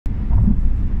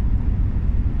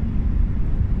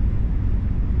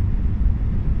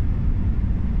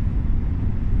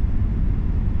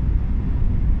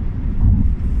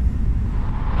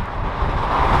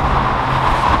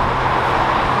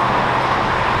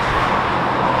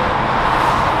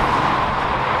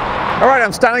All right,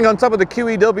 I'm standing on top of the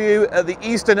QEW at the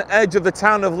eastern edge of the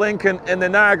town of Lincoln in the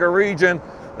Niagara region.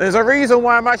 There's a reason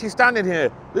why I'm actually standing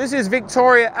here. This is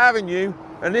Victoria Avenue,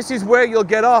 and this is where you'll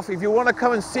get off if you want to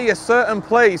come and see a certain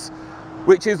place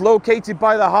which is located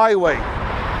by the highway.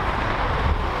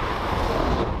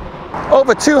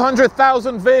 Over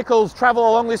 200,000 vehicles travel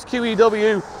along this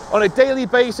QEW on a daily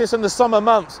basis in the summer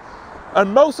months.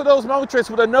 And most of those motorists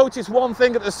would have noticed one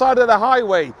thing at the side of the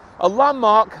highway, a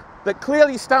landmark that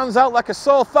clearly stands out like a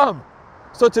sore thumb.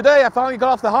 So today I finally got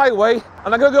off the highway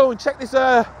and I'm gonna go and check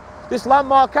this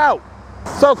landmark out.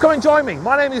 So come and join me.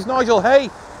 My name is Nigel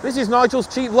Hay. This is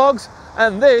Nigel's Cheap Vlogs,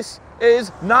 and this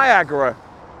is Niagara.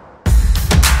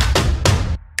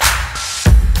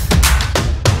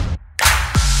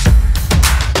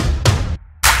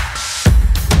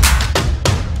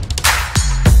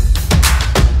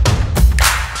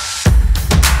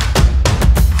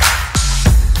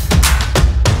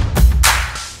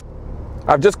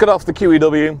 I've just got off the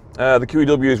QEW. The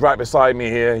QEW is right beside me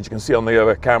here, as you can see on the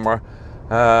other camera.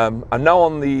 I'm now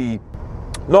on the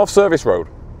North Service Road.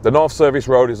 The North Service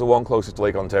Road is the one closest to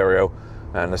Lake Ontario,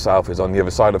 and the south is on the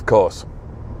other side, of course.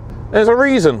 There's a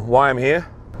reason why I'm here.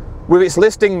 With its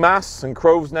listing masts and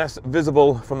crow's nests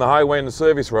visible from the highway and the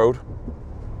service road,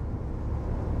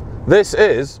 this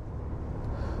is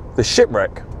the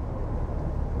shipwreck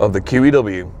of the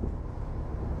QEW.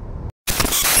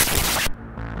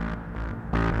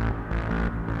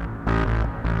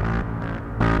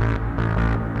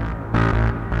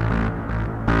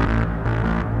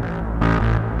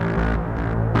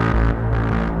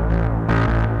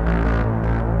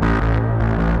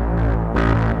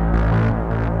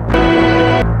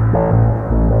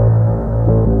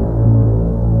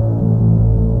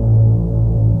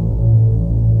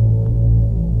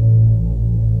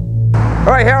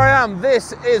 All right, here I am.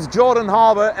 This is Jordan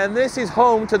Harbour, and this is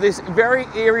home to this very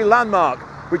eerie landmark,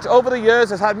 which over the years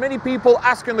has had many people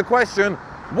asking the question,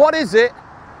 what is it,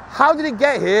 how did it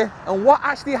get here, and what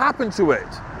actually happened to it?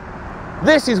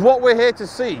 This is what we're here to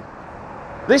see,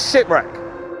 this shipwreck.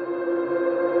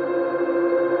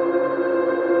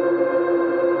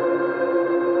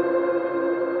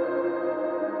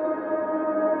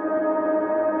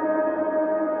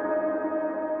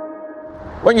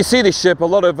 When you see this ship, a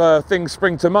lot of things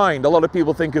spring to mind. A lot of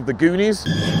people think of the Goonies.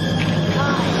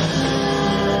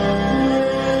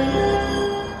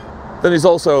 Then there's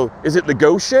also, is it the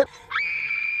ghost ship?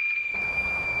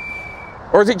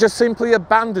 Or is it just simply an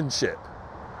abandoned ship?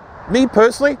 Me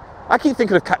personally, I keep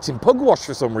thinking of Captain Pugwash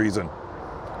for some reason.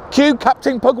 Cue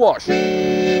Captain Pugwash.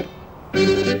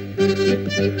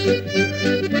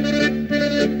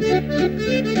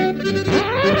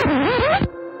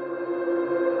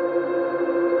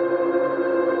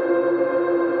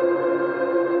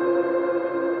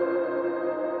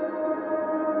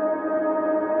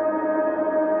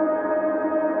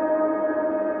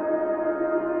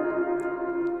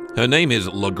 Her name is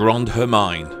La Grande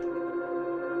Hermine,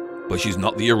 but she's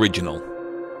not the original.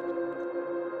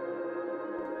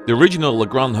 The original La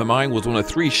Grande Hermine was one of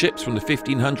 3 ships from the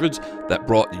 1500s that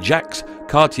brought Jacques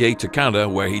Cartier to Canada,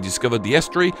 where he discovered the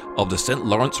estuary of the St.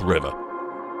 Lawrence River.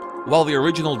 While the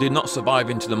original did not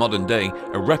survive into the modern day,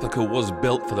 a replica was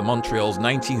built for the Montreal's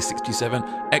 1967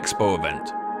 Expo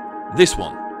event. This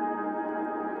one,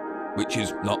 which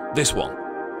is not this one.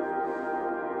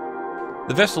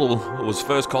 The vessel was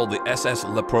first called the SS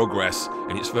La Progresse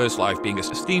in its first life, being a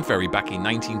steam ferry back in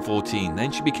 1914.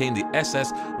 Then she became the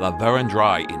SS La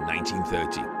Vérendrye in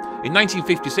 1930. In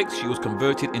 1956, she was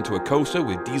converted into a coaster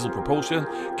with diesel propulsion,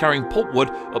 carrying pulpwood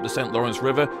up the St. Lawrence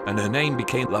River, and her name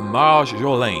became La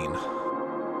Marjolaine.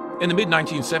 In the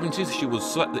mid-1970s,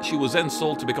 she was then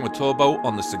sold to become a towboat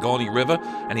on the Saguenay River,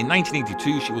 and in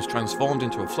 1982 she was transformed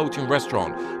into a floating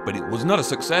restaurant, but it was not a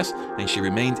success and she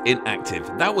remained inactive.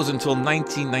 That was until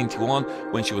 1991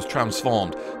 when she was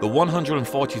transformed. The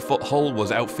 140-foot hull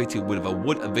was outfitted with a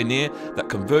wood veneer that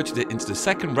converted it into the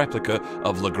second replica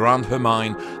of La Grande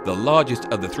Hermine, the largest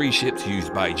of the 3 ships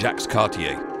used by Jacques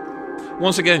Cartier.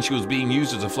 Once again, she was being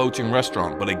used as a floating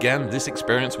restaurant, but again, this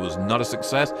experience was not a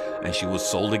success and she was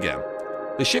sold again.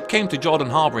 The ship came to Jordan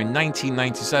Harbour in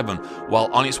 1997 while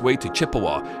on its way to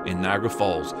Chippewa in Niagara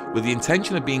Falls, with the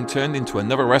intention of being turned into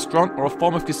another restaurant or a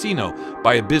form of casino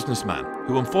by a businessman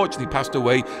who unfortunately passed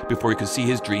away before he could see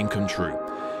his dream come true.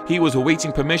 He was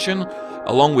awaiting permission,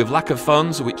 along with lack of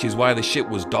funds, which is why the ship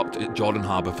was docked at Jordan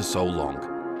Harbour for so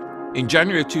long. In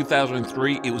January of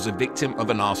 2003, it was a victim of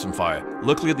an arson fire.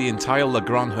 Luckily, the entire La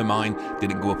Grande Hermine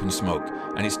didn't go up in smoke,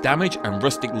 and its damage and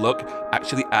rustic look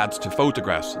actually adds to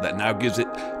photographs that now gives it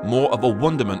more of a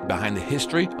wonderment behind the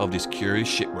history of this curious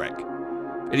shipwreck.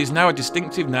 It is now a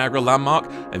distinctive Niagara landmark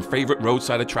and favourite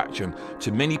roadside attraction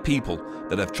to many people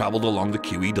that have travelled along the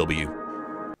QEW.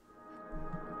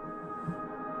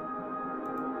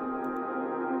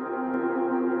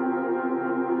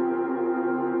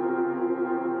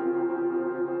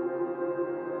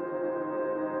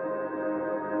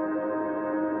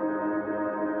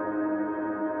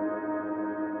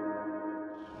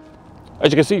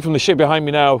 As you can see from the ship behind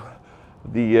me now,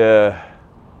 the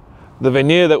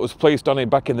veneer that was placed on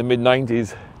it back in the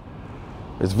mid-90s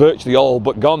is virtually all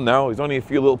but gone now. There's only a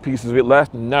few little pieces of it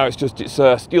left, and now it's just its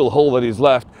steel hull that is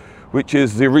left, which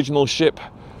is the original ship,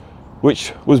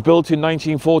 which was built in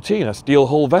 1914, a steel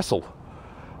hull vessel.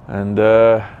 And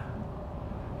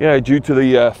yeah, due to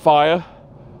the fire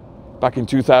back in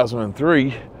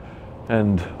 2003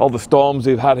 and all the storms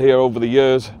they've had here over the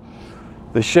years,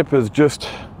 the ship has just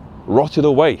rotted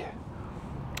away.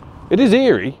 It is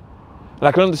eerie, and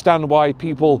I can understand why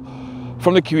people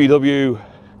from the QEW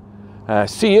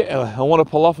see it and want to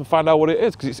pull off and find out what it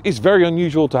is, because it's very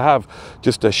unusual to have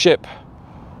just a ship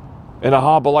in a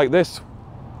harbour like this,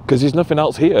 because there's nothing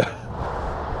else here.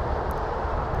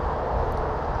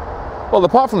 Well,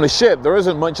 apart from the ship, there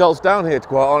isn't much else down here, to be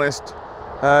quite honest.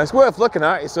 It's worth looking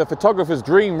at. It's a photographer's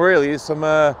dream, really. It's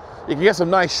you can get some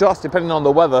nice shots depending on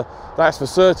the weather, that's for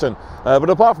certain. But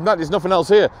apart from that, there's nothing else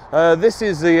here. This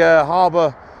is the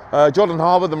harbour, Jordan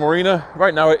Harbour, the marina.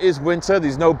 Right now it is winter,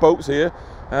 there's no boats here.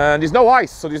 And there's no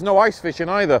ice, so there's no ice fishing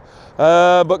either.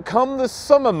 But come the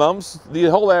summer months, the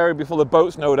whole area be full of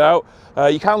boats, no doubt.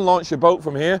 You can launch your boat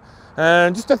from here.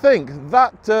 And just to think,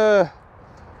 that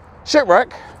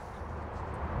shipwreck,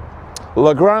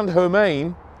 Le Grand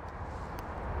Hermain,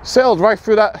 sailed right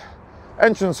through that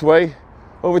entranceway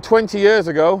over 20 years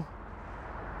ago,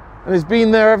 and has been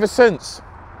there ever since.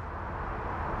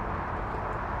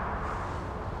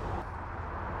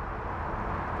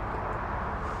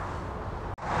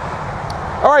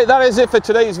 Alright, that is it for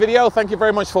today's video. Thank you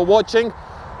very much for watching.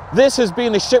 This has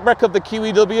been the shipwreck of the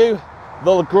QEW,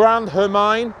 the Le Grand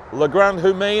Hermain,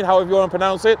 however you want to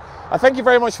pronounce it. I thank you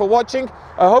very much for watching.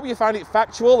 I hope you found it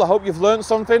factual. I hope you've learned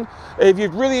something. If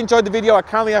you've really enjoyed the video, I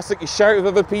kindly ask that you share it with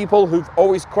other people who've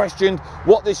always questioned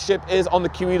what this ship is on the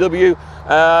QEW.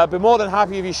 I'd be more than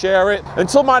happy if you share it.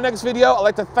 Until my next video, I'd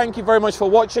like to thank you very much for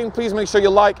watching. Please make sure you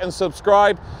like and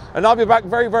subscribe. And I'll be back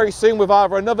very, very soon with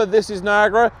either another This Is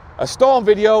Niagara, a storm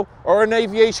video, or an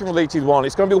aviation related one.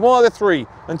 It's going to be one of the three.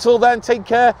 Until then, take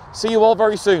care. See you all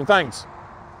very soon. Thanks.